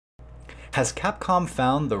Has Capcom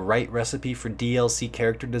found the right recipe for DLC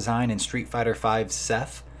character design in Street Fighter V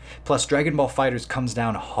Seth? Plus, Dragon Ball FighterZ comes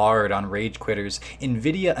down hard on rage quitters.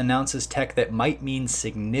 Nvidia announces tech that might mean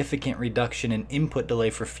significant reduction in input delay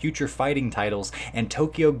for future fighting titles, and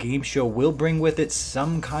Tokyo Game Show will bring with it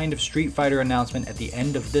some kind of Street Fighter announcement at the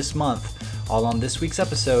end of this month, all on this week's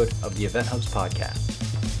episode of the Event Hubs podcast.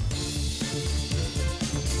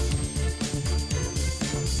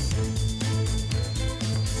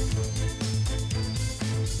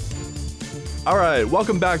 All right,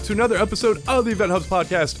 welcome back to another episode of the Event Hubs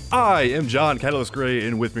podcast. I am John Catalyst Gray,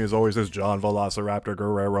 and with me as always is John Velociraptor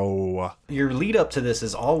Guerrero. Your lead up to this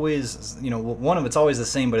is always, one of it's always the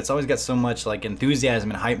same, but it's always got so much like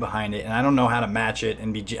enthusiasm and hype behind it, and I don't know how to match it.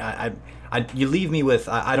 And you leave me with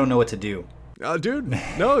I don't know what to do. Dude,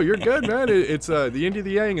 no, you're good, man. It's the yin to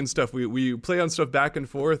the yang and stuff. We play on stuff back and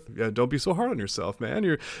forth. Don't be so hard on yourself, man.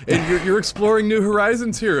 You're exploring new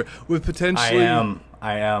horizons here with potentially.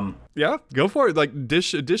 I am. Yeah, go for it. Like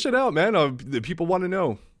dish it out, man. The people want to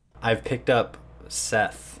know. I've picked up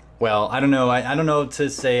Seth. Well, I don't know. I don't know to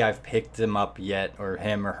say I've picked him up yet, or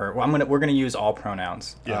him or her. Well, we're gonna use all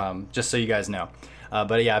pronouns. Yeah. Just so you guys know.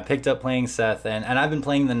 But yeah, I picked up playing Seth, and I've been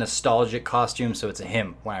playing the nostalgic costume, so it's a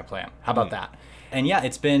him when I play him. How about that? And yeah,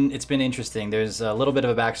 it's been interesting. There's a little bit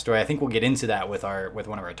of a backstory. I think we'll get into that with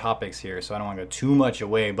one of our topics here, so I don't want to go too much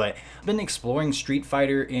away. But I've been exploring Street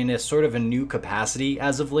Fighter in a sort of a new capacity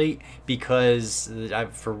as of late because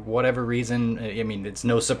for whatever reason, I mean, it's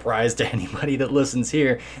no surprise to anybody that listens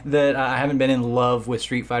here that I haven't been in love with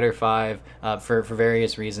Street Fighter V for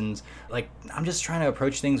various reasons. Like, I'm just trying to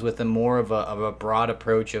approach things with a more of a broad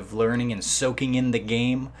approach of learning and soaking in the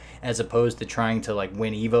game as opposed to trying to like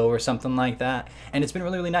win Evo or something like that. And it's been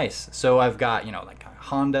really, really nice. So I've got, like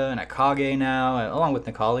Honda and Akage now, along with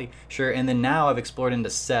Nikali, sure. And then now I've explored into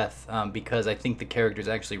Seth because I think the character is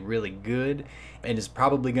actually really good and is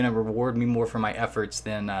probably going to reward me more for my efforts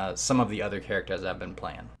than some of the other characters I've been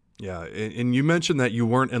playing. Yeah, and you mentioned that you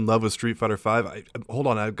weren't in love with Street Fighter V. Hold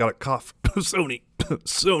on, I've got a cough. Sony.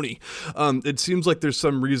 It seems like there's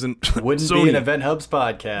some reason. Wouldn't Sony. be an Event Hubs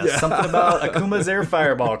podcast. Yeah. Something about Akuma's Air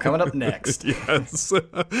Fireball coming up next. Yes.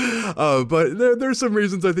 But there's some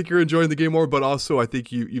reasons I think you're enjoying the game more, but also I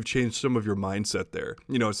think you've changed some of your mindset there.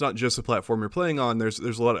 It's not just the platform you're playing on. There's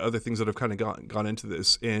a lot of other things that have kind of gone into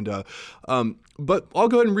this. And but I'll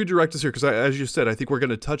go ahead and redirect us here because, as you said, I think we're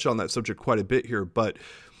going to touch on that subject quite a bit here. But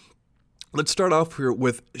let's start off here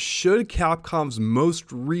with, should Capcom's most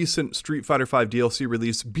recent Street Fighter V DLC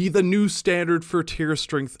release be the new standard for tier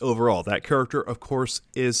strength overall? That character, of course,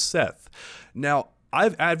 is Seth. Now,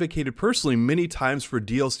 I've advocated personally many times for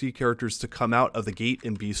DLC characters to come out of the gate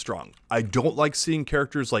and be strong. I don't like seeing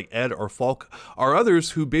characters like Ed or Falk or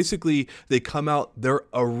others who basically they come out, they're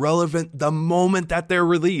irrelevant the moment that they're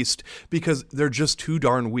released because they're just too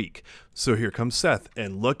darn weak. So here comes Seth,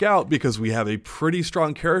 and look out because we have a pretty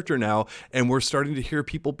strong character now, and we're starting to hear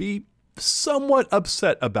people be somewhat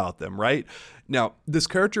upset about them, right? Now, this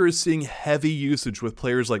character is seeing heavy usage with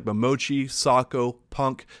players like Momochi, Sako,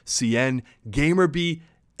 Punk, Cien, GamerB,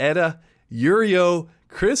 Eda, Yurio,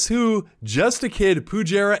 Chris Hu, Just a Kid,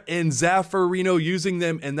 Pujera, and Zaffarino using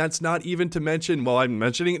them, and that's not even to mention, well, I'm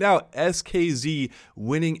mentioning it now, SKZ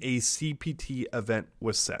winning a CPT event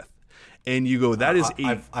with Seth. And you go, that is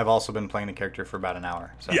I've also been playing the character for about an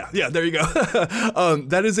hour. So. Yeah, there you go.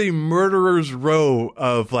 That is a murderer's row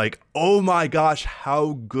of like, oh my gosh,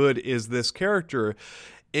 how good is this character?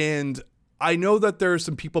 And I know that there are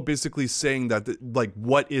some people basically saying that, like,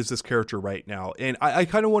 what is this character right now? And I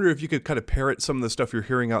kind of wonder if you could kind of parrot some of the stuff you're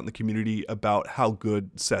hearing out in the community about how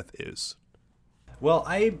good Seth is. Well,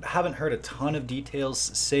 I haven't heard a ton of details,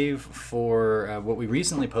 save for what we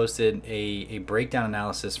recently posted, a breakdown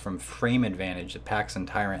analysis from Frame Advantage, the Pax and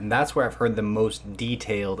Tyrant, and that's where I've heard the most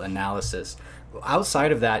detailed analysis.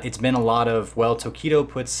 Outside of that, it's been a lot of, well, Tokido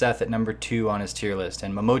puts Seth at number 2 on his tier list,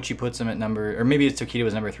 and Momochi puts him at or maybe Tokido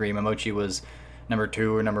was number 3, Momochi was number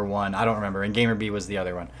 2 or number 1, I don't remember, and GamerB was the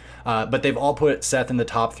other one. But they've all put Seth in the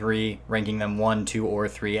top 3, ranking them 1, 2, or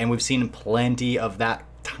 3, and we've seen plenty of that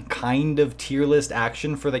kind of tier list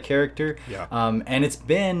action for the character. Yeah. And it's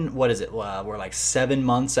been, what is it? We're like 7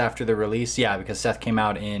 months after the release. Yeah, because Seth came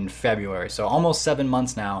out in February. So almost 7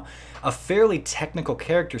 months now. A fairly technical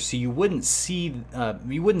character, so you wouldn't see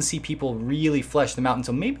people really flesh them out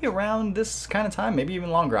until maybe around this kind of time, maybe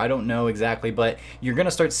even longer. I don't know exactly, but you're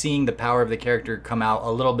gonna start seeing the power of the character come out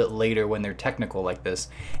a little bit later when they're technical like this,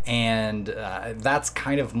 and that's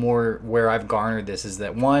kind of more where I've garnered this. Is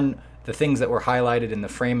that one, the things that were highlighted in the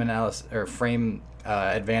frame analysis or frame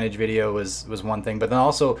advantage video was one thing, but then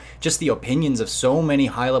also just the opinions of so many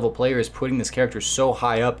high-level players putting this character so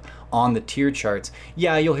high up on the tier charts,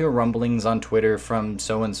 yeah, you'll hear rumblings on Twitter from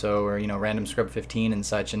so and so, or Random Scrub 15 and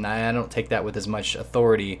such, and I don't take that with as much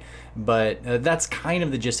authority, but that's kind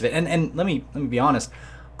of the gist of it. And let me be honest,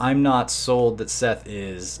 I'm not sold that Seth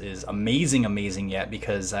is amazing yet,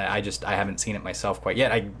 because I haven't seen it myself quite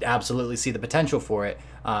yet. I absolutely see the potential for it.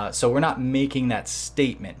 So we're not making that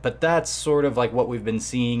statement, but that's sort of like what we've been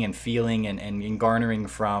seeing and feeling and garnering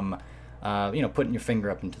from, putting your finger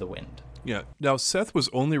up into the wind. Yeah. Now, Seth was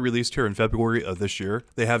only released here in February of this year.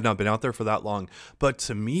 They have not been out there for that long. But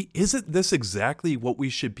to me, isn't this exactly what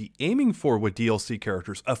we should be aiming for with DLC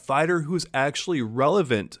characters? A fighter who's actually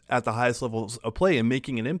relevant at the highest levels of play and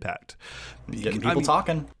making an impact. Getting people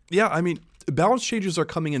talking. Yeah, I mean, balance changes are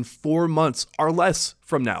coming in 4 months or less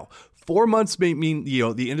from now. 4 months may mean,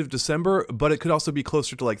 the end of December, but it could also be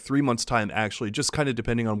closer to like 3 months' time, actually, just kind of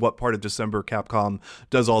depending on what part of December Capcom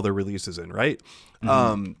does all their releases in, right?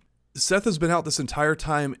 Mm-hmm. Seth has been out this entire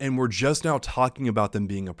time, and we're just now talking about them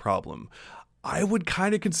being a problem. I would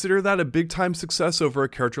kind of consider that a big time success over a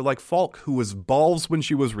character like Falk, who was balls when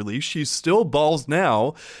she was released. She's still balls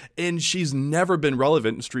now, and she's never been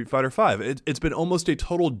relevant in Street Fighter V. It's been almost a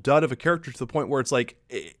total dud of a character, to the point where it's like,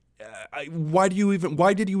 why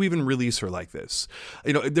did you even release her like this?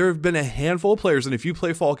 There have been a handful of players, and if you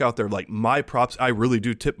play Falk out there, like, my props, I really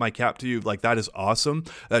do tip my cap to you. Like, that is awesome.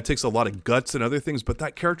 That takes a lot of guts and other things, but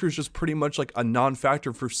that character is just pretty much like a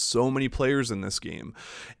non-factor for so many players in this game.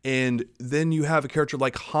 And then you have a character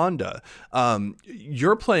like Honda.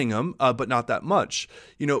 You're playing him, but not that much.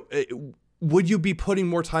 Would you be putting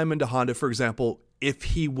more time into Honda, for example, if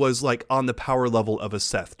he was like on the power level of a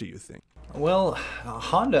Seth, do you think? Well,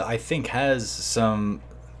 Honda, I think, has some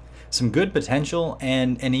good potential,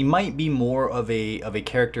 and he might be more of a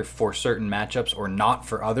character for certain matchups or not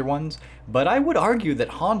for other ones. But I would argue that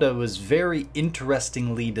Honda was very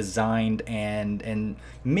interestingly designed and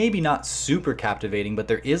maybe not super captivating, but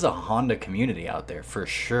there is a Honda community out there for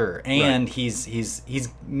sure. And right.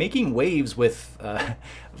 he's making waves with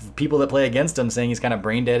people that play against him, saying he's kind of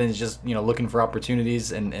brain dead and is just looking for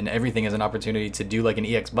opportunities, and everything is an opportunity to do like an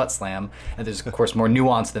EX butt slam. And there's of course more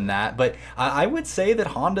nuance than that, but I would say that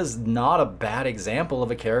Honda's not a bad example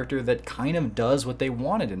of a character that kind of does what they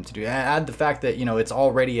wanted him to do. Add the fact that it's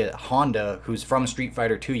already a Honda who's from Street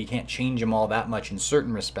Fighter 2. You can't change him all that much in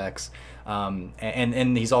certain respects,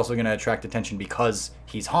 and he's also going to attract attention because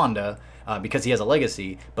he's Honda, because he has a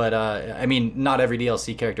legacy. But I mean, not every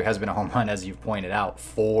DLC character has been a home run, as you've pointed out,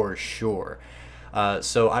 for sure.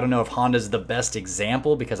 So I don't know if Honda's the best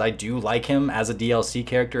example, because I do like him as a DLC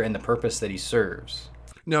character and the purpose that he serves.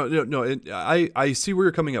 No. I see where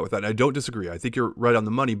you're coming at with that. And I don't disagree. I think you're right on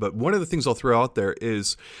the money. But one of the things I'll throw out there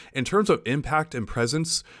is, in terms of impact and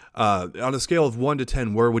presence, on a scale of 1 to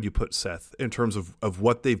 10, where would you put Seth in terms of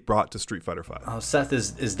what they've brought to Street Fighter V? Seth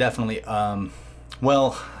is definitely,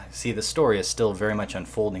 well, see, the story is still very much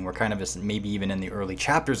unfolding. We're kind of maybe even in the early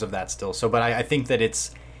chapters of that still. So, but I think that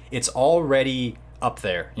it's already up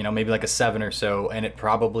there, maybe like a 7 or so, and it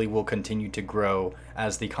probably will continue to grow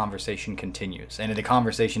as the conversation continues. And the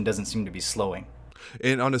conversation doesn't seem to be slowing.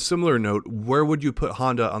 And on a similar note, where would you put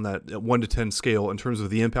Honda on that 1 to 10 scale in terms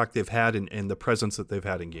of the impact they've had and the presence that they've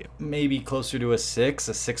had in game? Maybe closer to a 6,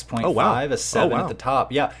 a 6.5, oh, wow. A 7 at the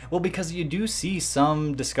top. Yeah, well, because you do see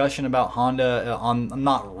some discussion about Honda on,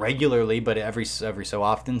 not regularly, but every so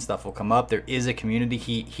often stuff will come up. There is a community.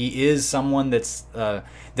 He is someone that's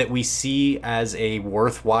that we see as a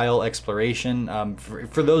worthwhile exploration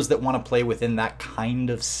for those that want to play within that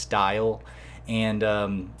kind of style. And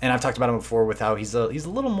I've talked about him before with how he's a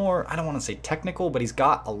little more, I don't want to say technical, but he's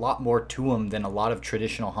got a lot more to him than a lot of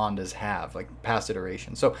traditional Hondas have, like past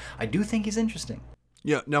iterations. So I do think he's interesting.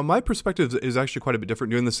 Yeah, now my perspective is actually quite a bit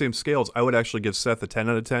different. Doing the same scales, I would actually give Seth a 10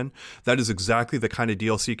 out of 10. That is exactly the kind of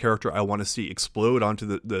DLC character I want to see explode onto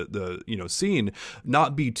the scene,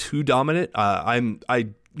 not be too dominant. I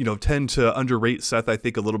tend to underrate Seth, I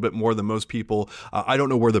think, a little bit more than most people. I don't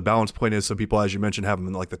know where the balance point is. Some people, as you mentioned, have him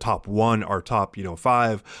in like the top 1 or top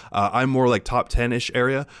 5. I'm more like top 10-ish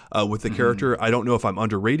area with the character. I don't know if I'm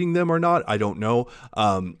underrating them or not. I don't know.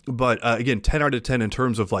 But again, 10 out of 10 in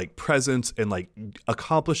terms of like presence and like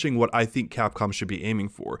accomplishing what I think Capcom should be aiming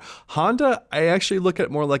for. Honda, I actually look at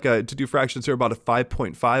more like to do fractions here, about a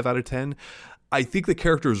 5.5 out of 10. I think the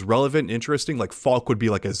character is relevant and interesting. Like Falk would be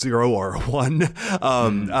like a 0 or a 1.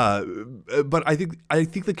 But I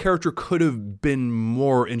think the character could have been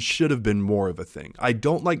more and should have been more of a thing. I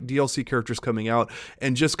don't like DLC characters coming out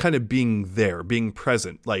and just kind of being there, being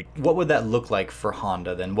present. Like, what would that look like for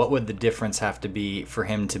Honda then? What would the difference have to be for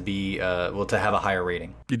him to be to have a higher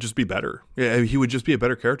rating? He'd just be better. Yeah, he would just be a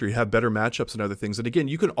better character. He'd have better matchups and other things. And again,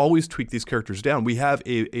 you can always tweak these characters down. We have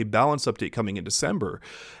a balance update coming in December,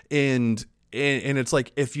 and it's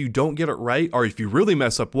like, if you don't get it right, or if you really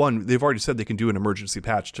mess up one, they've already said they can do an emergency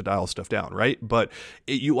patch to dial stuff down, right? But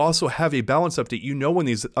you also have a balance update. You know when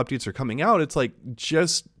these updates are coming out, it's like,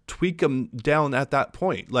 just tweak them down at that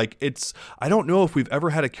point. Like, I don't know if we've ever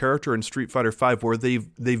had a character in Street Fighter V where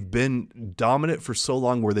they've been dominant for so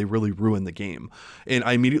long where they really ruin the game. And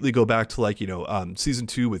I immediately go back to, like, Season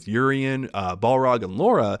 2 with Urien, Balrog, and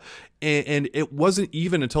Laura. And it wasn't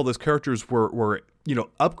even until those characters were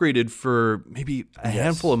upgraded for maybe a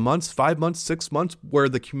handful of months, 5 months, 6 months, where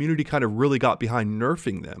the community kind of really got behind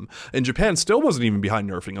nerfing them. And Japan still wasn't even behind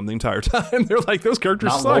nerfing them the entire time. They're like, those characters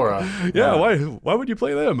Not suck. Laura. Yeah, why would you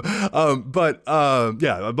play them? But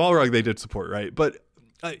Balrog they did support, right? But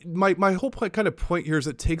my whole point here is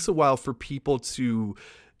it takes a while for people to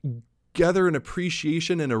gather an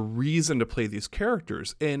appreciation and a reason to play these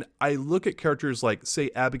characters. And I look at characters like, say,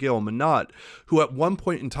 Abigail and Menat, who at one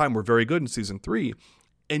point in time were very good in Season 3,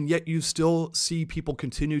 and yet you still see people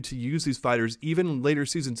continue to use these fighters even in later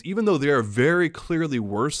seasons. Even though they are very clearly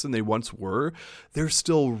worse than they once were, they're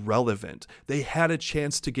still relevant. They had a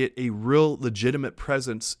chance to get a real legitimate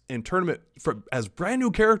presence in tournament as brand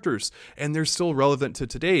new characters, and they're still relevant to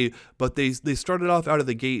today, but they started off out of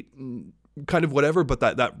the gate kind of whatever, but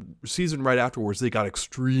that season right afterwards, they got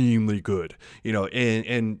extremely good,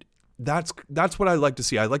 and that's what I like to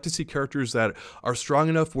see. I like to see characters that are strong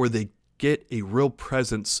enough where they get a real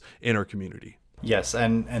presence in our community. Yes,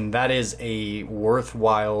 and that is a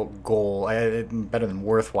worthwhile goal. Better than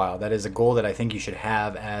worthwhile. That is a goal that I think you should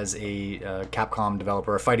have as a Capcom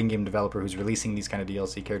developer, a fighting game developer who's releasing these kind of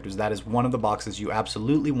DLC characters. That is one of the boxes you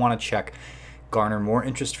absolutely want to check. Garner more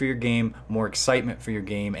interest for your game, more excitement for your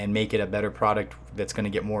game, and make it a better product that's going to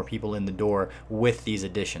get more people in the door with these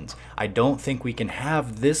additions. I don't think we can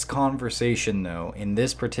have this conversation, though, in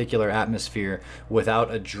this particular atmosphere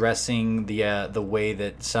without addressing the way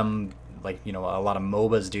that some, a lot of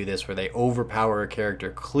MOBAs do this, where they overpower a character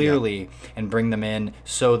clearly and bring them in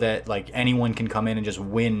so that anyone can come in and just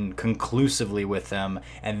win conclusively with them,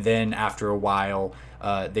 and then after a while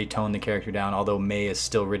they tone the character down, although Mei is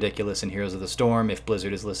still ridiculous in Heroes of the Storm. If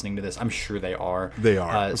Blizzard is listening to this, I'm sure they are. They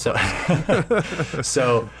are. So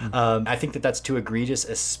I think that's too egregious,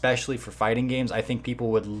 especially for fighting games. I think people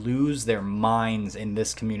would lose their minds in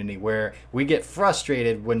this community, where we get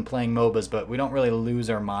frustrated when playing MOBAs, but we don't really lose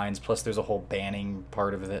our minds. Plus, there's a whole banning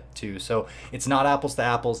part of it too. So it's not apples to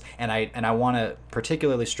apples, and I want to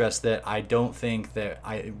particularly stress that I don't think that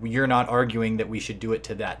you're not arguing that we should do it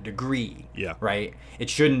to that degree. Yeah. Right? It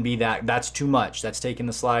shouldn't be that's too much. That's taking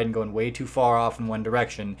the slide and going way too far off in one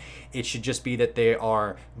direction. It should just be that they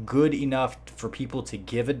are good enough for people to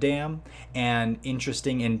give a damn, and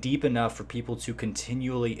interesting and deep enough for people to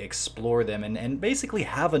continually explore them and basically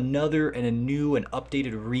have another and a new and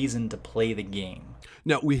updated reason to play the game.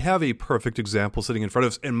 Now, we have a perfect example sitting in front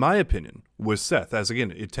of us, in my opinion, with Seth. As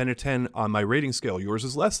again, a 10 to 10 on my rating scale. Yours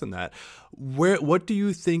is less than that. What do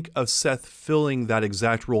you think of Seth filling that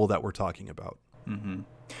exact role that we're talking about? Mm-hmm.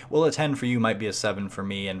 Well, a 10 for you might be a 7 for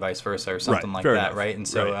me, and vice versa, or something like that, enough. Right? And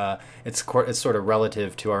so it's sort of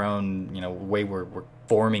relative to our own, way we're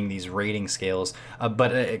forming these rating scales.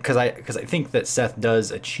 But because I think that Seth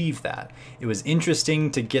does achieve that. It was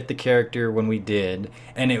interesting to get the character when we did,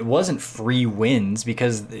 and it wasn't free wins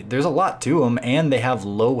because there's a lot to them, and they have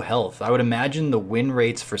low health. I would imagine the win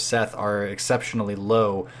rates for Seth are exceptionally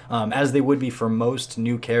low, as they would be for most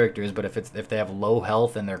new characters. But if they have low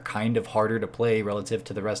health and they're kind of harder to play relative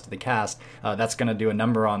to the rest of the cast, that's going to do a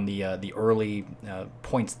number on the early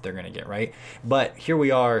points that they're going to get, right? But here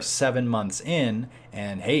we are 7 months in,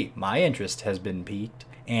 and hey, my interest has been piqued,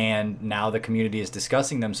 and now the community is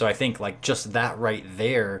discussing them. So I think just that right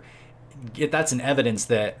there, that's an evidence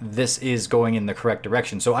that this is going in the correct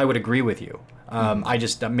direction. So I would agree with you.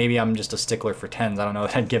 Maybe I'm just a stickler for 10s. I don't know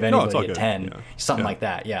that I'd give anybody a 10, something like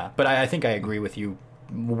that. Yeah, but I think I agree with you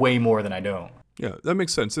way more than I don't. Yeah, that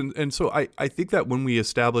makes sense. And so I think that when we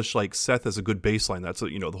establish like Seth as a good baseline, that's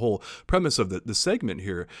the whole premise of the segment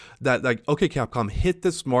here, that like, okay, Capcom, hit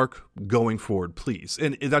this mark going forward, please.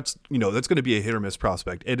 And that's that's going to be a hit or miss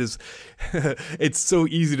prospect. It is it's so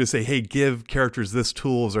easy to say, hey, give characters this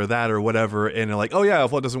tools or that or whatever, and they're like, oh yeah,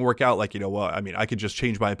 if it doesn't work out, like, well, I mean, I could just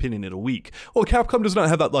change my opinion in a week. Well, Capcom does not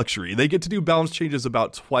have that luxury. They get to do balance changes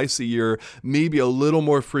about twice a year, maybe a little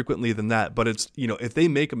more frequently than that, but it's if they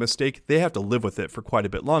make a mistake, they have to live with it for quite a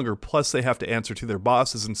bit longer. Plus, they have to answer to their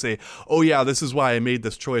bosses and say, oh yeah, this is why I made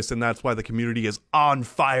this choice, and that's why the community is on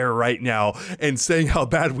fire right now and saying how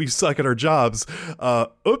bad we suck at our jobs.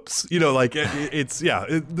 Oops,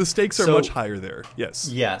 the stakes are much higher there. Yes.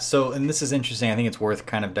 Yeah. So, and this is interesting. I think it's worth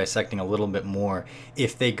kind of dissecting a little bit more.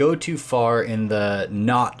 If they go too far in the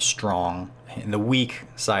not strong, in the weak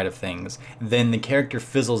side of things, then the character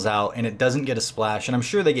fizzles out and it doesn't get a splash. And I'm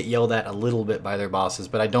sure they get yelled at a little bit by their bosses,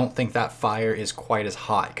 but I don't think that fire is quite as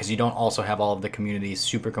hot because you don't also have all of the community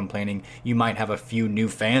super complaining. You might have a few new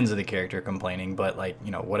fans of the character complaining, but like,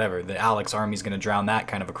 whatever. The Alex army's going to drown that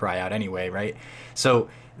kind of a cry out anyway, right? So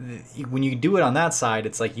when you do it on that side,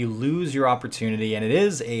 it's like you lose your opportunity and it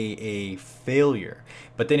is a failure.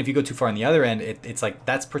 But then if you go too far on the other end, it's like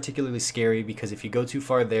that's particularly scary because if you go too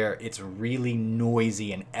far there, it's really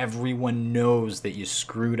noisy and everyone knows that you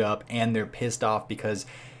screwed up and they're pissed off because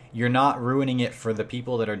you're not ruining it for the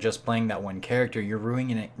people that are just playing that one character. You're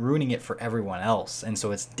ruining it for everyone else. And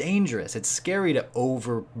so it's dangerous. It's scary to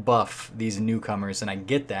over buff these newcomers, and I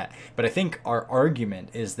get that. But I think our argument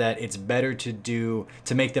is that it's better to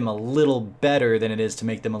make them a little better than it is to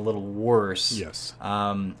make them a little worse. Yes.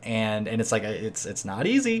 And it's like it's not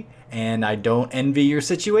easy. And I don't envy your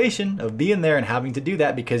situation of being there and having to do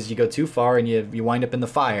that because you go too far and you wind up in the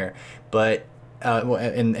fire. But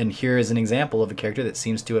and here is an example of a character that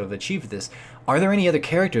seems to have achieved this. Are there any other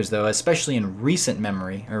characters, though, especially in recent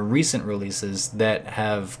memory or recent releases, that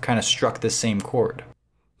have kind of struck this same chord?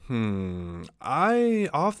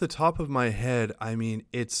 Off the top of my head, I mean,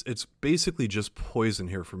 it's basically just Poison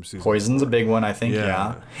here from season Poison's 4. a big one, I think,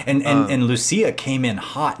 yeah. And Lucia came in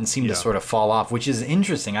hot and seemed to sort of fall off, which is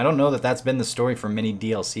interesting. I don't know that that's been the story for many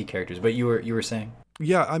DLC characters, but you were saying?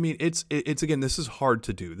 Yeah, I mean, it's again, this is hard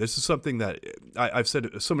to do. This is something that I've said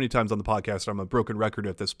so many times on the podcast. I'm a broken record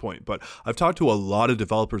at this point, but I've talked to a lot of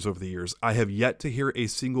developers over the years. I have yet to hear a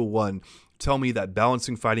single one tell me that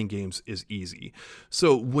balancing fighting games is easy.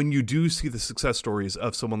 So when you do see the success stories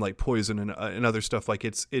of someone like Poison and other stuff, like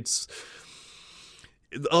it's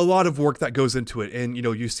a lot of work that goes into it. And,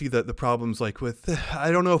 you see the problems like with,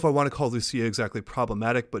 I don't know if I want to call Lucia exactly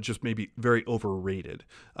problematic, but just maybe very overrated.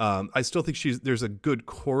 I still think there's a good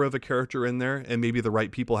core of a character in there, and maybe the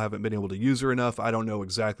right people haven't been able to use her enough. I don't know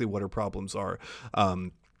exactly what her problems are.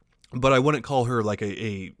 But I wouldn't call her like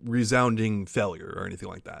a resounding failure or anything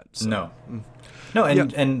like that. So. No,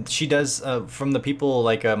 and she does, from the people,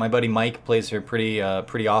 like my buddy Mike plays her pretty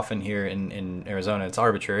often here in Arizona. It's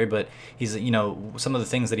arbitrary, but he's, some of the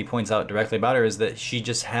things that he points out directly about her is that she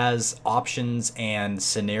just has options and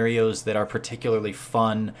scenarios that are particularly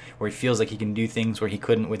fun, where he feels like he can do things where he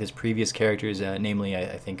couldn't with his previous characters, namely,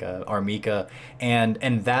 I think, Armika, and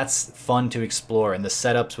that's fun to explore, and the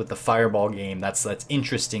setups with the Fireball game, that's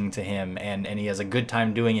interesting to him, and he has a good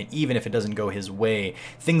time doing it, even if it doesn't go his way.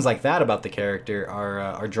 Things like that about the character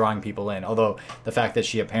are drawing people in, although the fact that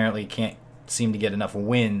she apparently can't seem to get enough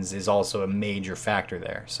wins is also a major factor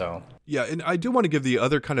there. So yeah, and I do want to give the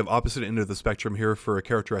other kind of opposite end of the spectrum here for a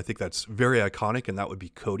character I think that's very iconic, and that would be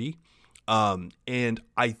Cody. And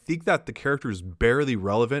I think that the characters barely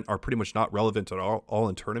relevant are pretty much not relevant at all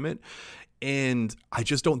in tournament, and I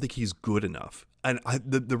just don't think he's good enough. And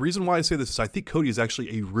the reason why I say this is I think Cody is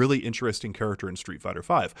actually a really interesting character in Street Fighter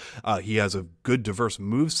V. He has a good, diverse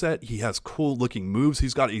move set. He has cool looking moves.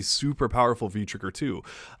 He's got a super powerful V-trigger too.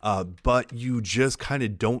 But you just kind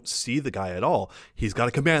of don't see the guy at all. He's got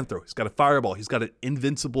a command throw. He's got a fireball. He's got an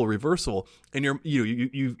invincible reversal. And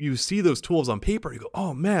you see those tools on paper. And you go,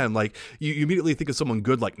 oh man! Like you immediately think of someone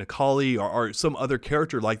good like Necalli or some other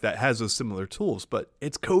character like that has those similar tools. But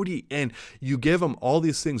it's Cody, and you give him all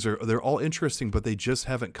these things. They're all interesting, but they just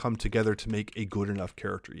haven't come together to make a good enough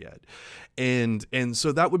character yet. And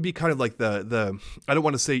so that would be kind of like the I don't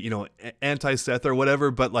want to say, anti-Seth or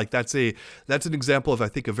whatever, but like that's an example of, I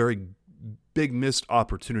think, a very big missed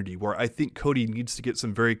opportunity where I think Cody needs to get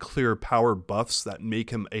some very clear power buffs that make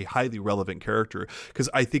him a highly relevant character, because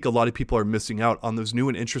I think a lot of people are missing out on those new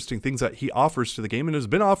and interesting things that he offers to the game and has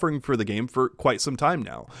been offering for the game for quite some time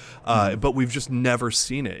now. But we've just never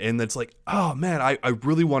seen it. And it's like, oh man, I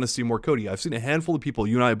really want to see more Cody. I've seen a handful of people,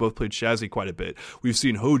 you and I both played Shazzy quite a bit. We've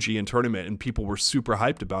seen Hoji in tournament and people were super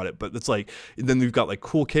hyped about it, but it's like, then you've got like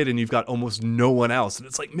Cool Kid and you've got almost no one else. And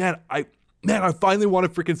it's like, man, I finally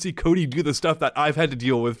want to freaking see Cody do the stuff that I've had to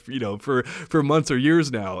deal with, for months or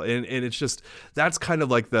years now. And it's just, that's kind of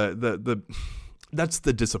like that's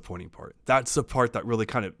the disappointing part. That's the part that really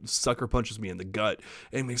kind of sucker punches me in the gut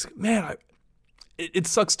and makes, man, it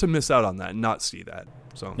sucks to miss out on that and not see that.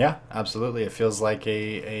 So yeah, absolutely. It feels like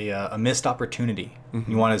a missed opportunity.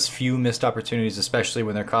 You want as few missed opportunities, especially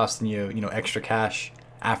when they're costing you, extra cash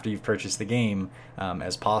after you've purchased the game,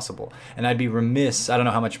 as possible. And I'd be remiss, I don't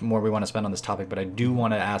know how much more we want to spend on this topic, but I do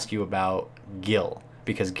want to ask you about Gil,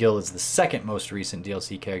 because Gil is the second most recent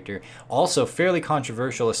DLC character. Also fairly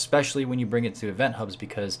controversial, especially when you bring it to event hubs,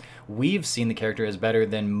 because we've seen the character as better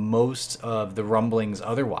than most of the rumblings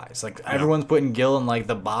otherwise. Like, everyone's putting Gil in like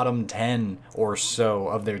the bottom 10 or so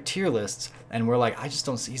of their tier lists, and we're like, I just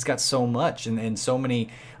don't see, he's got so much and so many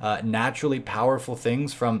naturally powerful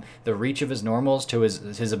things, from the reach of his normals to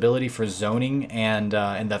his ability for zoning, and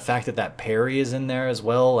the fact that parry is in there as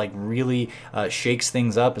well, like really shakes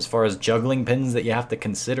things up as far as juggling pins that you have to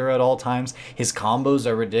consider at all times. His combos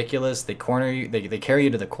are ridiculous. They corner you, they carry you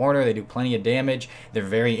to the corner, they do plenty of damage, they're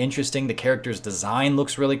very interesting. The character's design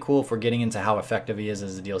looks really cool. If we're getting into how effective he is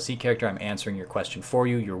as a DLC character, I'm answering your question for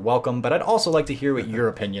you. You're welcome, but I'd also like to hear what your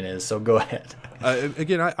opinion is, so go ahead.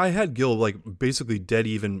 Again, I had Gil like basically dead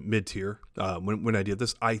even mid-tier when I did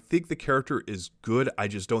this. I think the character is good. I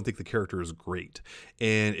just don't think the character is great.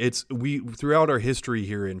 And throughout our history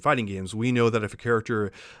here in fighting games, we know that if a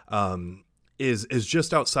character is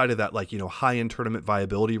just outside of that, like, high end tournament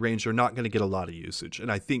viability range, they're not going to get a lot of usage.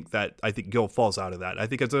 And I think Gil falls out of that. I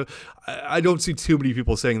think I don't see too many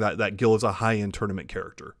people saying that Gil is a high end tournament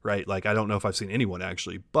character, right? Like, I don't know if I've seen anyone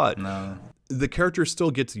actually, but no. The character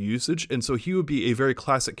still gets usage, and so he would be a very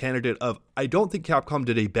classic candidate of, I don't think Capcom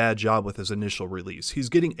did a bad job with his initial release. He's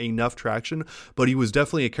getting enough traction, but he was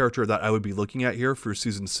definitely a character that I would be looking at here for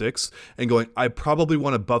Season 6 and going, I probably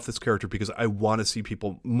want to buff this character because I want to see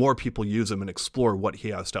more people use him and explore what he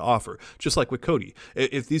has to offer. Just like with Cody.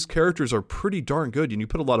 If these characters are pretty darn good and you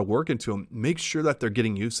put a lot of work into them, make sure that they're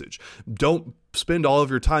getting usage. Don't spend all of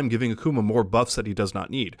your time giving Akuma more buffs that he does not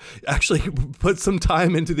need. Actually, put some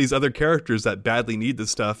time into these other characters that badly need this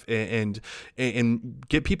stuff and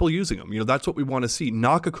get people using them. That's what we want to see.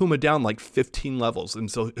 Knock Akuma down like 15 levels, and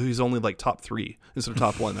so he's only like top 3 instead of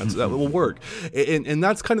top 1. That will work. And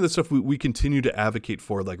that's kind of the stuff we continue to advocate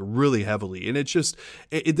for, like, really heavily. And it's just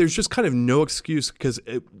there's just kind of no excuse, because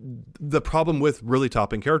the problem with really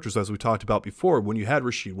top-end characters, as we talked about before, when you had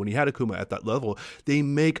Rashid, when you had Akuma at that level, they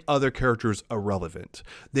make other characters irrelevant.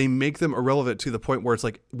 They make them irrelevant to the point where it's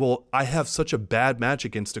like, well, I have such a bad match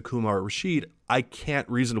against Akuma or Rashid, I can't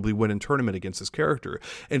reasonably win in tournament against this character,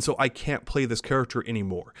 and so I can't play this character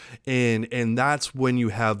anymore. And that's when you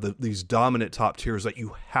have these dominant top tiers that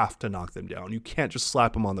you have to knock them down. You can't just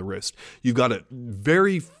slap them on the wrist. You've got to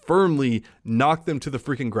very firmly knock them to the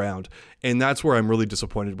freaking ground. And that's where I'm really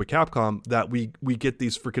disappointed with Capcom, that we get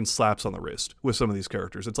these freaking slaps on the wrist with some of these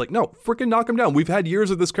characters. It's like, no, freaking knock them down. We've had years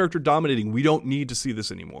of this character dominating. We don't need to see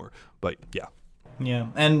this anymore. But yeah. Yeah,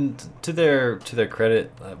 and to their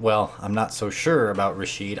credit, well, I'm not so sure about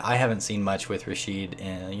Rashid. I haven't seen much with Rashid,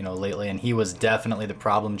 lately, and he was definitely the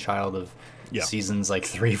problem child of seasons like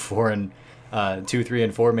 3, 4, and 2, 3,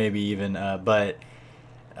 and 4, maybe even. But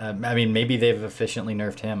I mean, maybe they've efficiently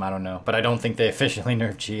nerfed him. I don't know, but I don't think they officially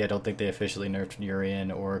nerfed Chi. I don't think they officially nerfed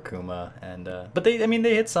Urien or Akuma, and but they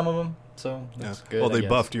hit some of them. So that's good. Well, they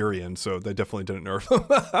buffed Urien, so they definitely didn't nerf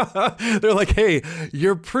him. They're like, hey,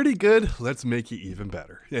 you're pretty good. Let's make you even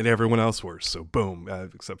better. And everyone else worse. So boom,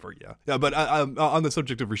 except for, yeah. But on the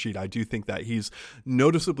subject of Rashid, I do think that he's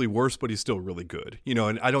noticeably worse, but he's still really good.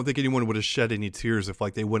 And I don't think anyone would have shed any tears if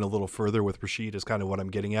they went a little further with Rashid, is kind of what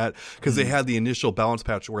I'm getting at. Because they had the initial balance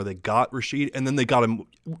patch where they got Rashid, and then they got him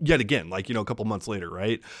yet again, a couple months later,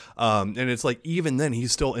 right? And it's like, even then, he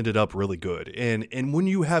still ended up really good. And when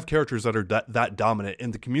you have characters that are that dominant,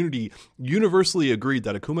 and the community universally agreed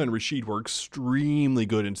that Akuma and Rashid were extremely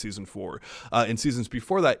good in Season 4. In seasons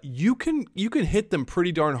before that, you can hit them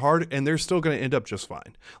pretty darn hard, and they're still going to end up just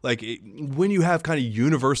fine. When you have kind of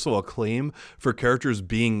universal acclaim for characters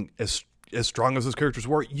being as strong as those characters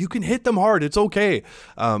were, you can hit them hard. It's okay.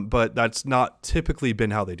 But that's not typically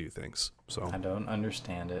been how they do things. So I don't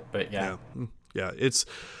understand it, but yeah. Yeah, it's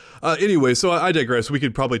anyway, so I digress. We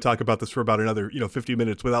could probably talk about this for about another 50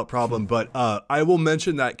 minutes without problem. But I will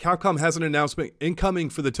mention that Capcom has an announcement incoming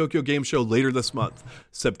for the Tokyo Game Show later this month,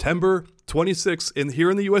 September 26th, here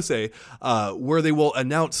in the USA, where they will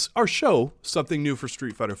announce or show something new for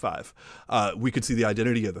Street Fighter V. We could see the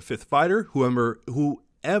identity of the fifth fighter,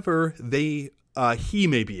 whoever they. He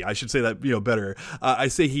may be. I should say that better. I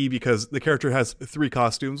say he because the character has 3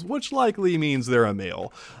 costumes, which likely means they're a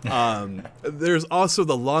male. There's also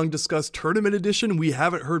the long discussed tournament edition we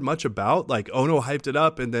haven't heard much about. Like Ono hyped it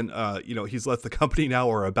up, and then he's left the company now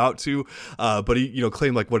or about to. But he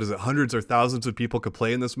claimed hundreds or thousands of people could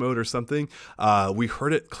play in this mode or something. We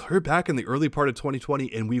heard it clear back in the early part of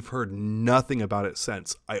 2020, and we've heard nothing about it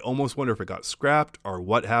since. I almost wonder if it got scrapped or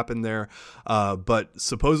what happened there. But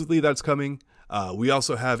supposedly that's coming. We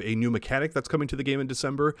also have a new mechanic that's coming to the game in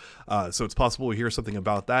December, so it's possible we hear something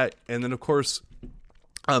about that. And then, of course,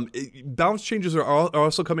 balance changes are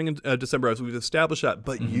also coming in December, as we've established that.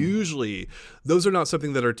 But usually, those are not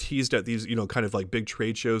something that are teased at these, kind of like big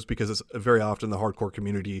trade shows, because it's very often the hardcore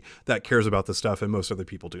community that cares about this stuff, and most other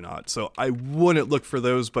people do not. So I wouldn't look for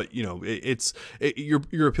those, but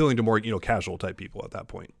you're appealing to more casual type people at that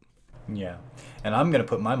point. Yeah, and I'm gonna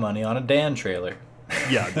put my money on a Dan trailer.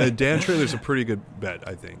 Yeah, the Dan trailer's a pretty good bet,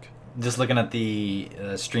 I think. Just looking at the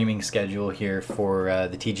streaming schedule here for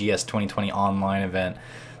the TGS 2020 online event.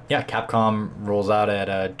 Yeah, Capcom rolls out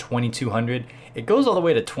at 2,200. It goes all the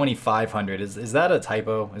way to 2,500. Is that a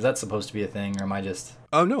typo? Is that supposed to be a thing, or am I just...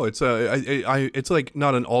 Oh no, it's it's like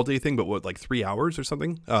not an all day thing, but 3 hours or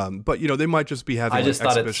something. But they might just be having. I just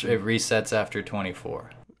thought it resets after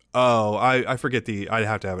 24. Oh, I forget I'd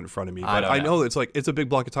have to have it in front of me, but I know it's a big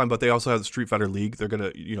block of time. But they also have the Street Fighter League. They're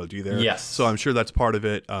gonna do there. Yes. So I'm sure that's part of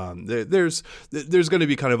it. There's going to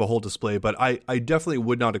be kind of a whole display, but I definitely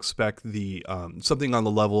would not expect the something on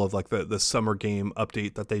the level of like the summer game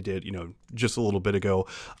update that they did just a little bit ago.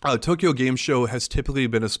 Tokyo Game Show has typically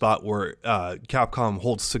been a spot where Capcom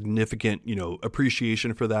holds significant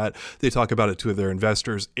appreciation for that. They talk about it to their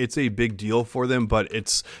investors. It's a big deal for them, but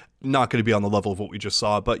it's not going to be on the level of what we just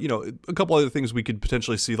saw. But a couple other things we could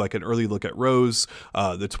potentially see, like an early look at Rose,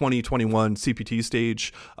 the 2021 CPT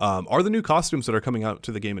stage, are the new costumes that are coming out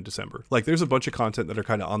to the game in December. Like there's a bunch of content that are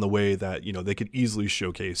kind of on the way that they could easily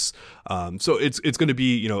showcase. So it's going to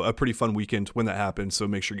be a pretty fun weekend when that happens. So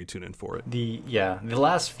make sure you tune in for it. The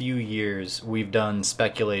last few years we've done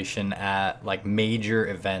speculation at like major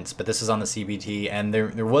events, but this is on the CPT, and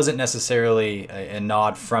there wasn't necessarily a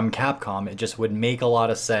nod from Capcom. It just would make a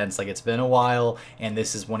lot of sense. Like it's been a while, and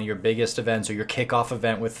this is one of your biggest events, or your kickoff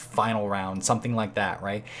event with final round, something like that,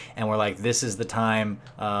 right? And we're like, this is the time,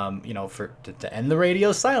 to end the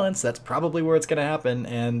radio silence. That's probably where it's going to happen.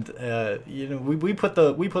 And we put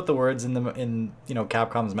the words in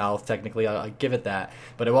Capcom's mouth. Technically, I give it that,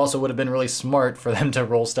 but it also would have been really smart for them to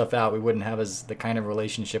roll stuff out. We wouldn't have the kind of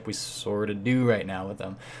relationship we sort of do right now with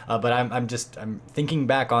them. But I'm thinking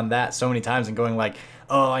back on that so many times and going like,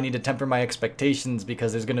 oh, I need to temper my expectations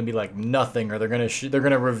because there's going to be like nothing, or they're going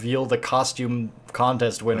to reveal the costume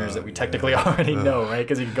contest winners that we technically already know, right?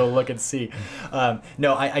 Because you can go look and see.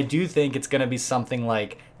 No, I do think it's going to be something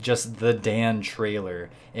like just the Dan trailer,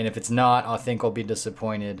 and if it's not, I think I'll be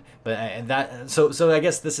disappointed. But so I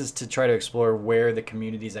guess this is to try to explore where the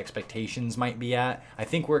community's expectations might be at. I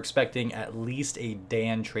think we're expecting at least a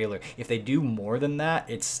Dan trailer. If they do more than that,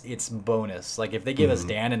 it's bonus. Like if they give us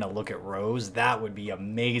Dan and a look at Rose, that would be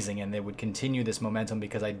amazing, and they would continue this momentum,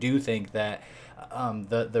 because I do think that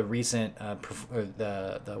the recent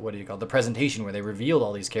the presentation where they revealed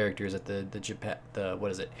all these characters at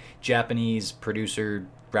the Japanese producer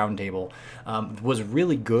roundtable was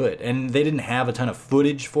really good, and they didn't have a ton of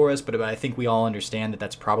footage for us, but I think we all understand that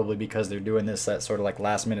that's probably because they're doing this at sort of like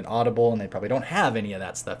last minute audible, and they probably don't have any of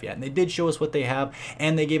that stuff yet. And they did show us what they have,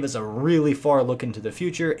 and they gave us a really far look into the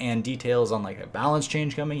future and details on like a balance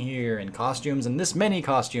change coming here, and costumes, and this many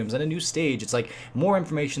costumes, and a new stage. It's like more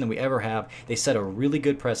information than we ever have. They set a really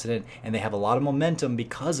good precedent, and they have a lot of momentum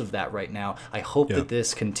because of that right now. I hope that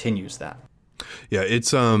this continues that. Yeah,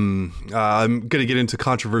 it's I'm going to get into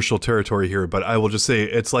controversial territory here, but I will just say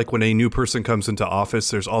it's like when a new person comes into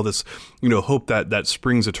office, there's all this, hope that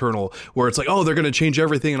springs eternal, where it's like, oh, they're going to change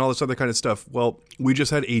everything and all this other kind of stuff. Well, we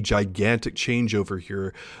just had a gigantic changeover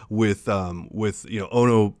here with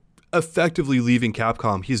Ono effectively leaving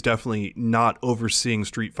Capcom. He's definitely not overseeing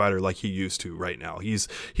Street Fighter like he used to right now. He's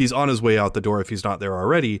on his way out the door if he's not there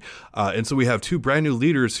already. And so we have two brand new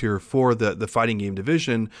leaders here for the fighting game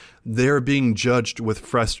division. They're being judged with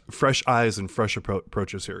fresh eyes and fresh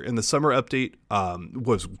approaches here. And the summer update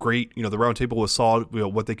was great. The roundtable was solid.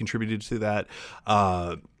 What they contributed to that.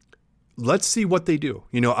 let's see what they do.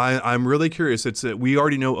 I'm really curious. We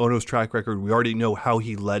already know Ono's track record. We already know how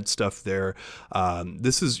he led stuff there.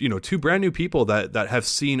 This is, two brand new people that have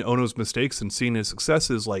seen Ono's mistakes and seen his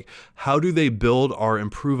successes. Like, how do they build or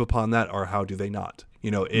improve upon that, or how do they not?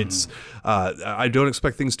 It's I don't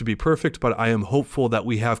expect things to be perfect, but I am hopeful that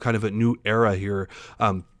we have kind of a new era here.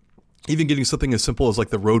 Even getting something as simple as like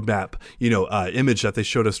the roadmap, image that they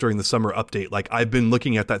showed us during the summer update. Like, I've been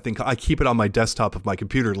looking at that thing. I keep it on my desktop of my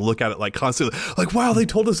computer to look at it like constantly. Like, wow, they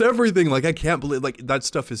told us everything. Like, I can't believe, like, that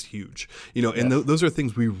stuff is huge. And those are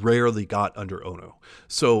things we rarely got under Ono.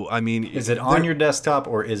 So, I mean, is it on your desktop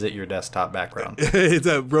or is it your desktop background?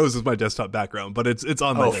 Rose is my desktop background, but it's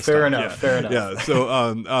on my desktop. Fair enough. Fair enough. Yeah.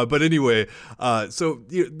 So, but anyway,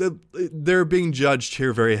 they're being judged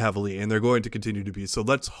here very heavily, and they're going to continue to be. So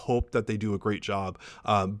let's hope that they do a great job.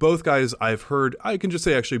 Both guys, I've heard, I can just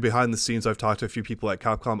say actually behind the scenes, I've talked to a few people at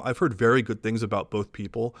Capcom. I've heard very good things about both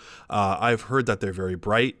people. I've heard that they're very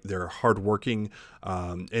bright, they're hardworking,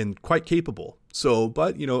 and quite capable. So,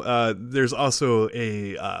 but there's also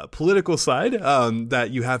a political side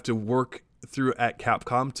that you have to work through at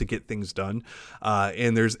Capcom to get things done.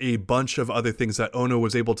 And there's a bunch of other things that Ono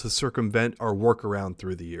was able to circumvent or work around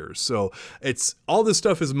through the years. So it's all this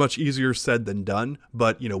stuff is much easier said than done,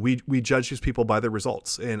 but we judge these people by their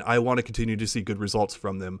results, and I want to continue to see good results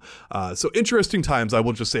from them. So interesting times, I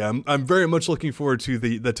will just say. I'm very much looking forward to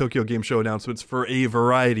the Tokyo Game Show announcements for a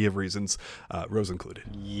variety of reasons, Rose included.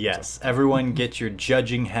 Yes, everyone get your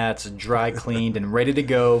judging hats dry cleaned and ready to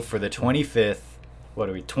go for the 25th. What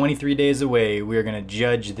are we, 23 days away? We are going to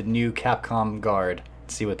judge the new Capcom Guard.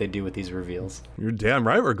 See what they do with these reveals. You're damn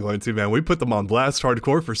right we're going to, man. We put them on blast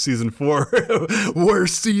hardcore for season 4.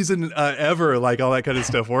 Worst season ever, like all that kind of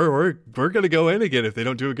stuff. We're going to go in again if they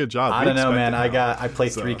don't do a good job. I don't know, man. I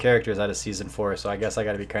played 3 characters out of season 4, so I guess I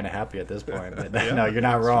got to be kind of happy at this point. But no, you're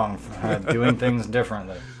not wrong. Doing things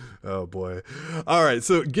differently. Oh boy. All right,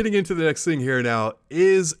 so getting into the next thing here now,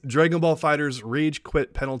 is Dragon Ball FighterZ Rage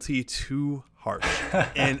Quit penalty too harsh?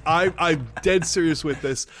 And I'm dead serious with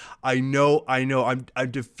this. I know I'm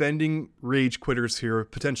defending rage quitters here,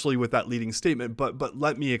 potentially with that leading statement, but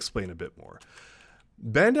let me explain a bit more.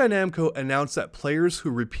 Bandai Namco announced that players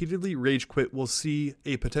who repeatedly rage quit will see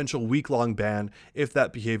a potential week-long ban. If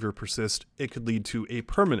that behavior persists, it could lead to a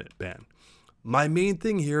permanent ban. My main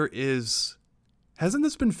thing here is, hasn't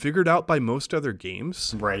this been figured out by most other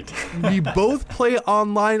games? Right. We both play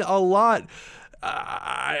online a lot.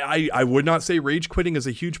 I would not say rage quitting is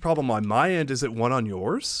a huge problem on my end. Is it one on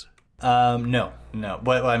yours? No.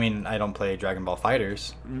 But I mean, I don't play Dragon Ball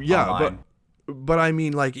FighterZ. Yeah, online. But I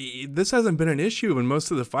mean, like, this hasn't been an issue in most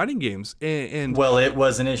of the fighting games. And well, it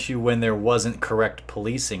was an issue when there wasn't correct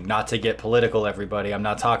policing. Not to get political, everybody. I'm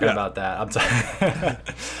not talking about that.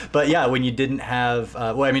 But yeah, when you didn't have,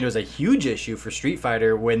 it was a huge issue for Street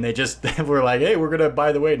Fighter when they just were like, hey, we're gonna,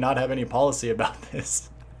 by the way, not have any policy about this.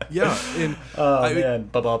 Yeah, and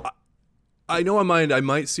I know on my end I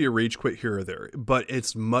might see a rage quit here or there, but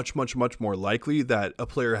it's much more likely that a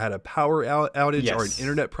player had a power outage or an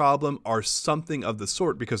internet problem or something of the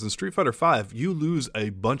sort, because in Street Fighter V, you lose a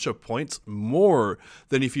bunch of points more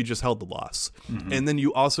than if you just held the loss. Mm-hmm. And then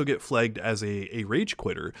you also get flagged as a rage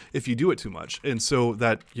quitter if you do it too much. And so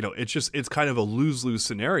that, it's kind of a lose-lose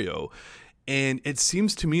scenario. And it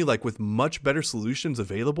seems to me like with much better solutions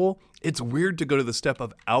available, it's weird to go to the step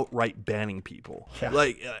of outright banning people. Yeah.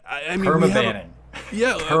 Like, I mean, perma-banning.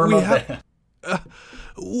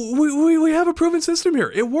 We have a proven system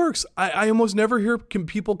here. It works. I almost never hear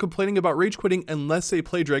people complaining about rage quitting unless they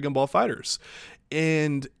play Dragon Ball FighterZ.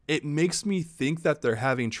 And it makes me think that they're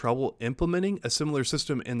having trouble implementing a similar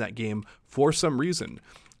system in that game for some reason.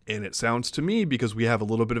 And it sounds to me, because we have a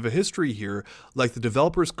little bit of a history here, like the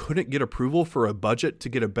developers couldn't get approval for a budget to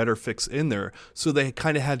get a better fix in there. So they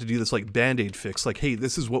kind of had to do this like Band-Aid fix. Like, hey,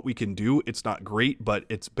 this is what we can do. It's not great, but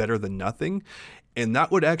it's better than nothing. And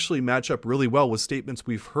that would actually match up really well with statements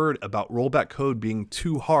we've heard about rollback code being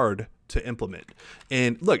too hard to implement.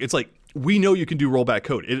 And look, it's like, we know you can do rollback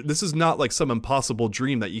code. This is not like some impossible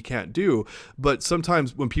dream that you can't do, but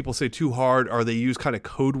sometimes when people say too hard or they use kind of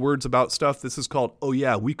code words about stuff, this is called, oh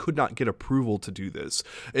yeah, we could not get approval to do this.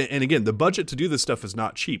 And again, the budget to do this stuff is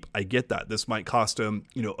not cheap. I get that. This might cost them,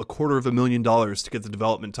 $250,000 to get the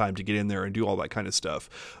development time to get in there and do all that kind of stuff.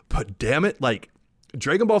 But damn it, like,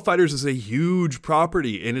 Dragon Ball FighterZ is a huge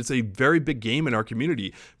property and it's a very big game in our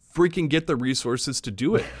community. Freaking get the resources to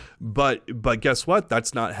do it. But guess what?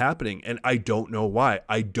 That's not happening. And I don't know why.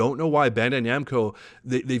 I don't know why Bandai Namco,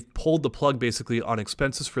 they've pulled the plug basically on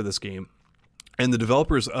expenses for this game. And the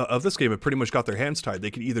developers of this game have pretty much got their hands tied. They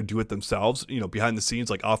can either do it themselves, behind the scenes,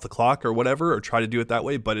 like off the clock or whatever, or try to do it that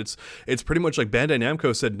way. But it's pretty much like Bandai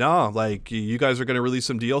Namco said, nah, like you guys are going to release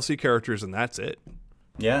some DLC characters and that's it.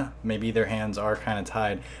 Yeah, maybe their hands are kind of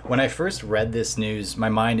tied. When I first read this news, my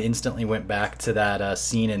mind instantly went back to that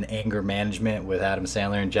scene in Anger Management with Adam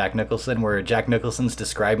Sandler and Jack Nicholson, where Jack Nicholson's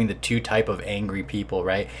describing the two type of angry people,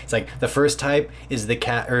 right? It's like the first type is the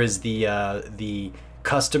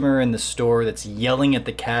customer in the store that's yelling at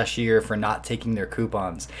the cashier for not taking their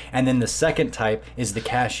coupons. And then the second type is the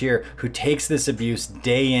cashier who takes this abuse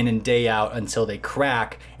day in and day out until they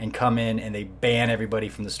crack and come in and they ban everybody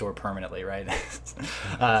from the store permanently, right?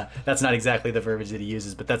 That's not exactly the verbiage that he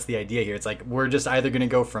uses, but that's the idea here. It's like we're just either going to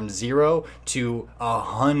go from 0 to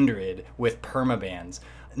 100 with permabans.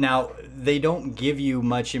 Now, they don't give you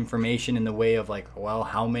much information in the way of like, well,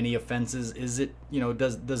 how many offenses is it?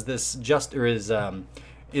 Does this just, or is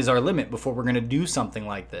our limit before we're going to do something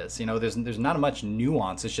like this? There's not much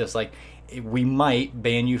nuance. It's just like we might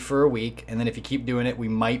ban you for a week, and then if you keep doing it, we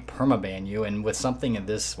might permaban you. And with something of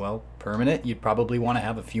this, permanent, you'd probably want to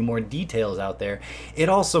have a few more details out there. It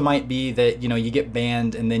also might be that you get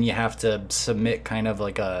banned, and then you have to submit kind of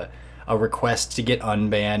like a request to get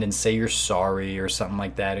unbanned and say you're sorry or something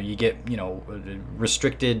like that, or you get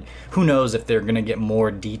restricted. Who knows if they're going to get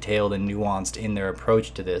more detailed and nuanced in their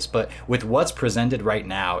approach to this. But with what's presented right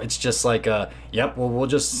now, it's just like we'll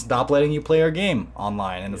just stop letting you play our game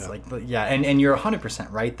online. And it's and you're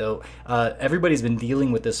 100% right though. Everybody's been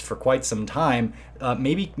dealing with this for quite some time.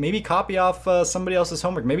 Maybe copy off somebody else's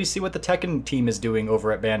homework. Maybe see what the Tekken team is doing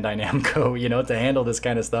over at Bandai Namco, to handle this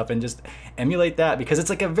kind of stuff, and just emulate that, because it's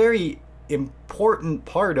like a very important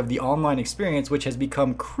part of the online experience, which has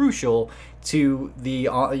become crucial to the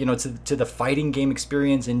to the fighting game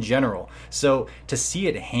experience in general. So to see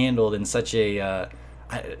it handled in such a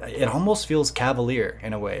it almost feels cavalier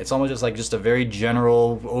in a way. It's almost just a very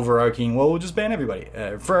general, overarching, we'll just ban everybody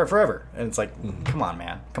forever. And it's like, come on,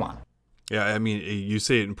 man, come on. Yeah, I mean, you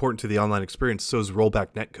say it important to the online experience, so is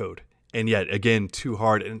rollback netcode. And yet, again, too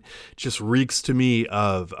hard, and just reeks to me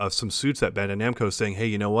of some suits at Bandai Namco saying, hey,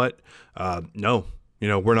 you know what? No,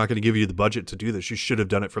 we're not going to give you the budget to do this. You should have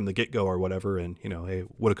done it from the get-go or whatever. And, hey,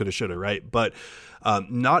 woulda, coulda, shoulda, right? But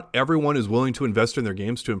not everyone is willing to invest in their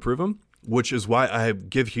games to improve them, which is why I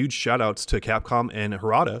give huge shout-outs to Capcom and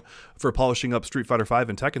Harada for polishing up Street Fighter V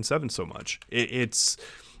and Tekken 7 so much. It's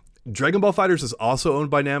Dragon Ball FighterZ is also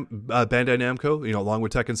owned by Bandai Namco, along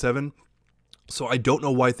with Tekken 7. So I don't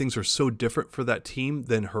know why things are so different for that team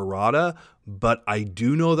than Harada, but I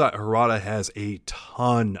do know that Harada has a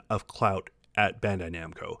ton of clout at Bandai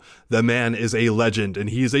Namco. The man is a legend,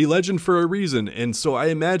 and he's a legend for a reason. And so I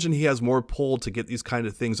imagine he has more pull to get these kind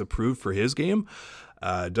of things approved for his game.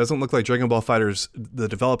 Doesn't look like Dragon Ball FighterZ, the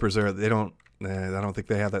developers there, I don't think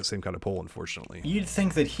they have that same kind of pull, unfortunately. You'd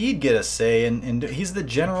think that he'd get a say, and he's the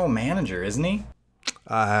general manager, isn't he?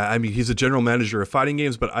 I mean, he's a general manager of fighting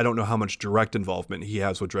games, but I don't know how much direct involvement he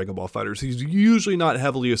has with Dragon Ball FighterZ. He's usually not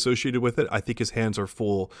heavily associated with it. I think his hands are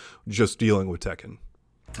full just dealing with Tekken.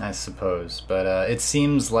 I suppose, but it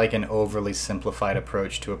seems like an overly simplified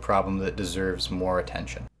approach to a problem that deserves more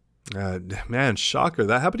attention. Man, shocker.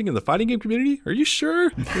 That happening in the fighting game community? Are you sure?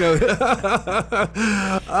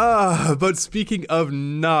 But speaking of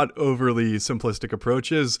not overly simplistic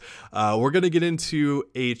approaches, we're going to get into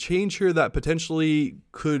a change here that potentially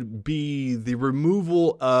could be the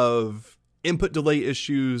removal of input delay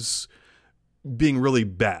issues being really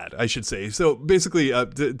bad, I should say. So basically,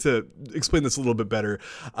 to explain this a little bit better,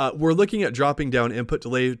 we're looking at dropping down input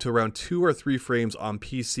delay to around 2 or 3 frames on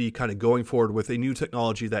PC, kind of going forward with a new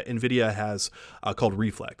technology that NVIDIA has called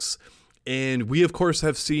Reflex. And we, of course,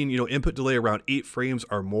 have seen, input delay around 8 frames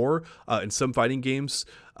or more in some fighting games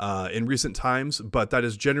in recent times, but that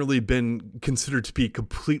has generally been considered to be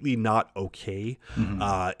completely not okay.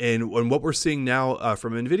 Mm-hmm. And what we're seeing now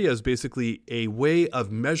from NVIDIA is basically a way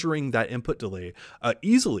of measuring that input delay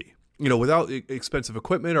easily, without expensive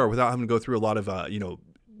equipment or without having to go through a lot of,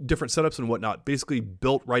 different setups and whatnot, basically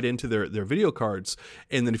built right into their video cards.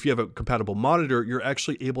 And then if you have a compatible monitor, you're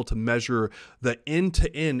actually able to measure the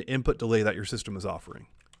end-to-end input delay that your system is offering.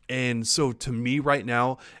 And so to me right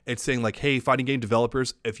now, it's saying like, hey, fighting game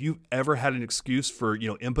developers, if you've ever had an excuse for,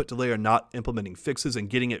 input delay or not implementing fixes and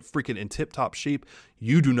getting it freaking in tip-top shape,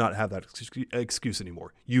 you do not have that excuse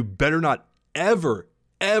anymore. You better not ever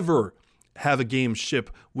have a game ship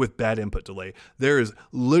with bad input delay. There is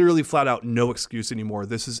literally flat out no excuse anymore.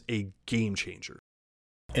 This is a game changer.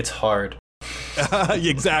 It's hard.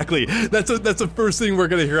 Exactly. That's the first thing we're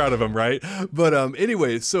gonna hear out of them, right? But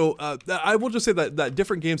anyway, so I will just say that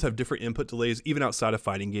different games have different input delays, even outside of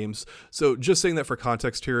fighting games. So just saying that for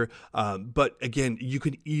context here. But again, you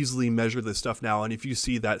can easily measure this stuff now, and if you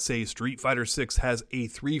see that, say, Street Fighter 6 has a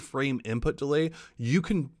 3-frame input delay, you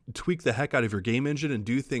can tweak the heck out of your game engine and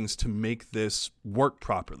do things to make this work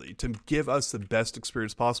properly, to give us the best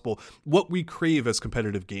experience possible, what we crave as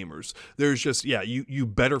competitive gamers. There's just, you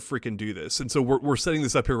better freaking do this. And so we're setting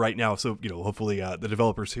this up here right now, so hopefully the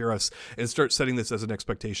developers hear us and start setting this as an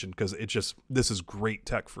expectation, because this is great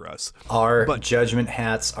tech for us. Our judgment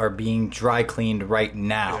hats are being dry cleaned right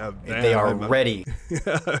now. They are ready.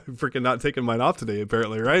 Freaking not taking mine off today,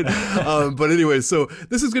 apparently, right? But anyway, so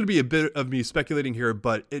this is going to be a bit of me speculating here,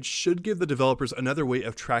 but it should give the developers another way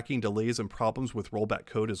of tracking delays and problems with rollback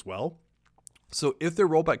code as well. So if their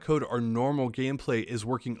rollback code or normal gameplay is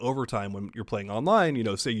working overtime when you're playing online,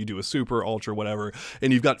 say you do a super, ultra, whatever,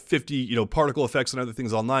 and you've got 50, particle effects and other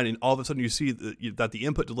things online, and all of a sudden you see that the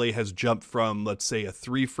input delay has jumped from, let's say, a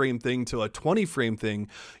 3-frame thing to a 20-frame thing,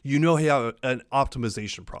 you have an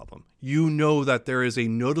optimization problem. You know that there is a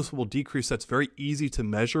noticeable decrease that's very easy to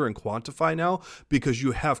measure and quantify now, because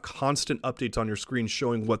you have constant updates on your screen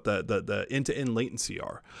showing what the end-to-end latency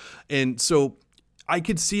are. And so I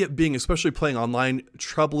could see it being, especially playing online,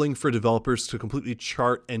 troubling for developers to completely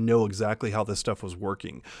chart and know exactly how this stuff was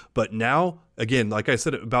working. But now, again, like I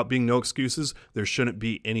said about being no excuses, there shouldn't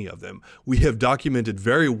be any of them. We have documented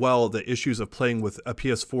very well the issues of playing with a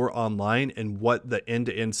PS4 online and what the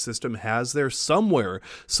end-to-end system has there. Somewhere,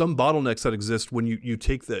 some bottlenecks that exist when you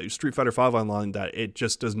take the Street Fighter V online, that it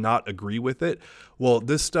just does not agree with it. Well,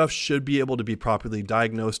 this stuff should be able to be properly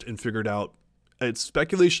diagnosed and figured out. It's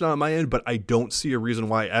speculation on my end, but I don't see a reason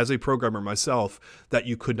why, as a programmer myself, that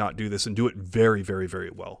you could not do this and do it very, very, very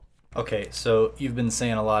well. Okay, so you've been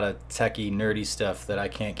saying a lot of techie, nerdy stuff that I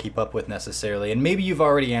can't keep up with necessarily, and maybe you've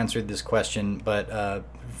already answered this question, but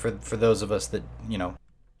for those of us that, are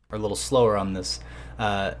a little slower on this,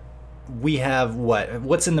 we have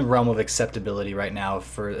what's in the realm of acceptability right now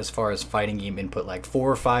for as far as fighting game input, like 4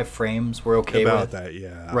 or 5 frames we're okay with? About that,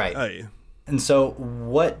 yeah. Right. And so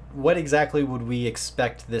what exactly would we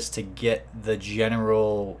expect this to get the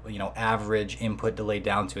general, average input delay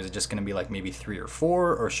down to? Is it just going to be like maybe 3 or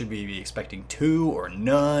 4, or should we be expecting 2 or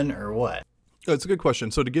none, or what? That's a good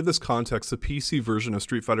question. So to give this context, the PC version of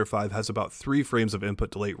Street Fighter V has about 3 frames of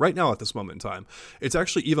input delay right now at this moment in time. It's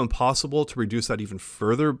actually even possible to reduce that even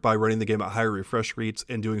further by running the game at higher refresh rates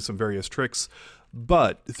and doing some various tricks.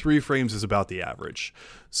 But 3 frames is about the average.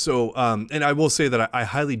 So, and I will say that I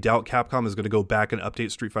highly doubt Capcom is going to go back and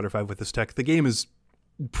update Street Fighter V with this tech. The game is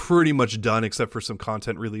pretty much done except for some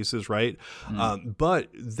content releases, right? But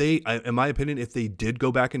in my opinion, if they did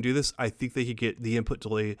go back and do this, I think they could get the input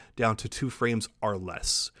delay down to 2 frames or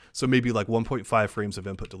less. So maybe like 1.5 frames of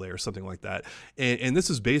input delay or something like that. And this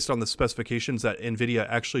is based on the specifications that NVIDIA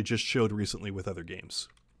actually just showed recently with other games.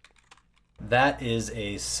 That is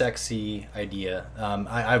a sexy idea.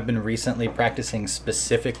 I've been recently practicing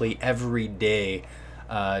specifically every day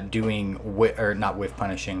doing not whiff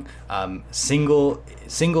punishing, single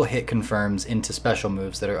hit confirms into special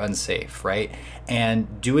moves that are unsafe, right?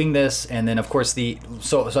 And doing this, and then of course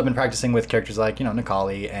so I've been practicing with characters like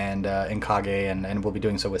Necalli and Kage, and we'll be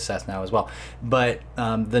doing so with Seth now as well. But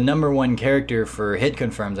the number one character for hit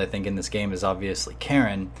confirms, I think, in this game is obviously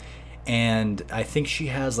Karen. And I think she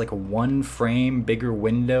has like a 1 frame bigger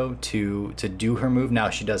window to do her move. Now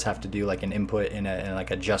she does have to do like an input in like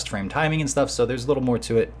a just frame timing and stuff, so there's a little more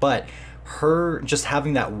to it. But her just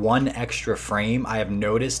having that 1 extra frame, I have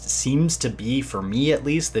noticed, seems to be, for me at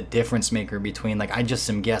least, the difference maker between like I just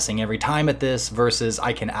am guessing every time at this versus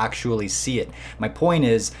I can actually see it. My point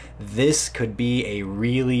is, this could be a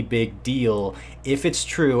really big deal if it's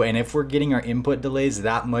true, and if we're getting our input delays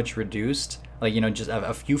that much reduced. Like, just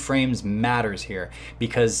a few frames matters here,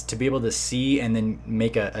 because to be able to see and then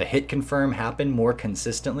make a hit confirm happen more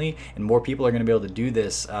consistently, and more people are going to be able to do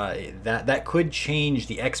this, that could change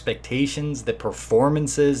the expectations, the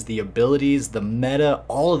performances, the abilities, the meta,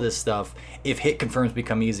 all of this stuff, if hit confirms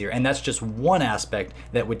become easier. And that's just one aspect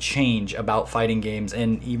that would change about fighting games,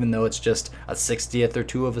 and even though it's just a 60th or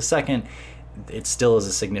 2 of a second, it still is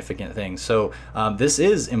a significant thing. So this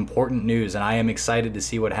is important news, and I am excited to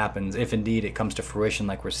see what happens if indeed it comes to fruition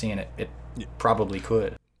like we're seeing it. It probably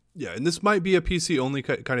could. Yeah, and this might be a PC only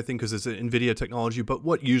kind of thing because it's an NVIDIA technology, but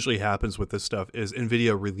what usually happens with this stuff is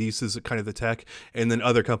NVIDIA releases kind of the tech, and then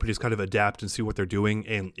other companies kind of adapt and see what they're doing,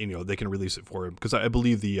 and they can release it for them. Because I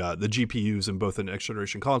believe the GPUs in both the next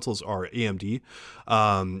generation consoles are AMD,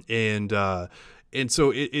 and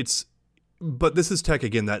so it's But this is tech,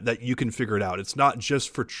 again, that you can figure it out. It's not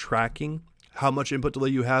just for tracking how much input delay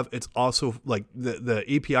you have. It's also like the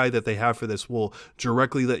API that they have for this will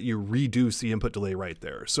directly let you reduce the input delay right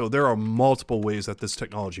there. So there are multiple ways that this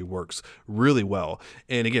technology works really well.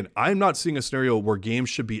 And again, I'm not seeing a scenario where games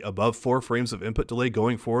should be above 4 frames of input delay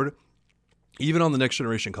going forward, even on the next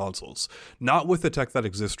generation consoles. Not with the tech that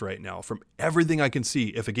exists right now. From everything I can see,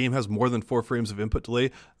 if a game has more than 4 frames of input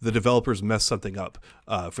delay, the developers mess something up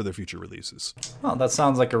for their future releases. Well, that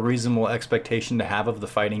sounds like a reasonable expectation to have of the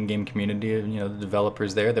fighting game community, the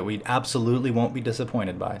developers there, that we absolutely won't be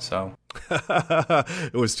disappointed by. So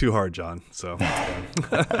it was too hard, John. So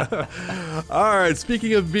all right,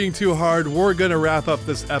 speaking of being too hard, we're going to wrap up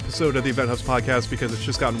this episode of the Event Hubs podcast because it's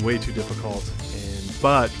just gotten way too difficult.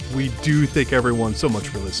 But we do thank everyone so much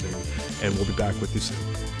for listening, and we'll be back with you soon.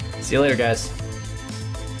 See you later, guys.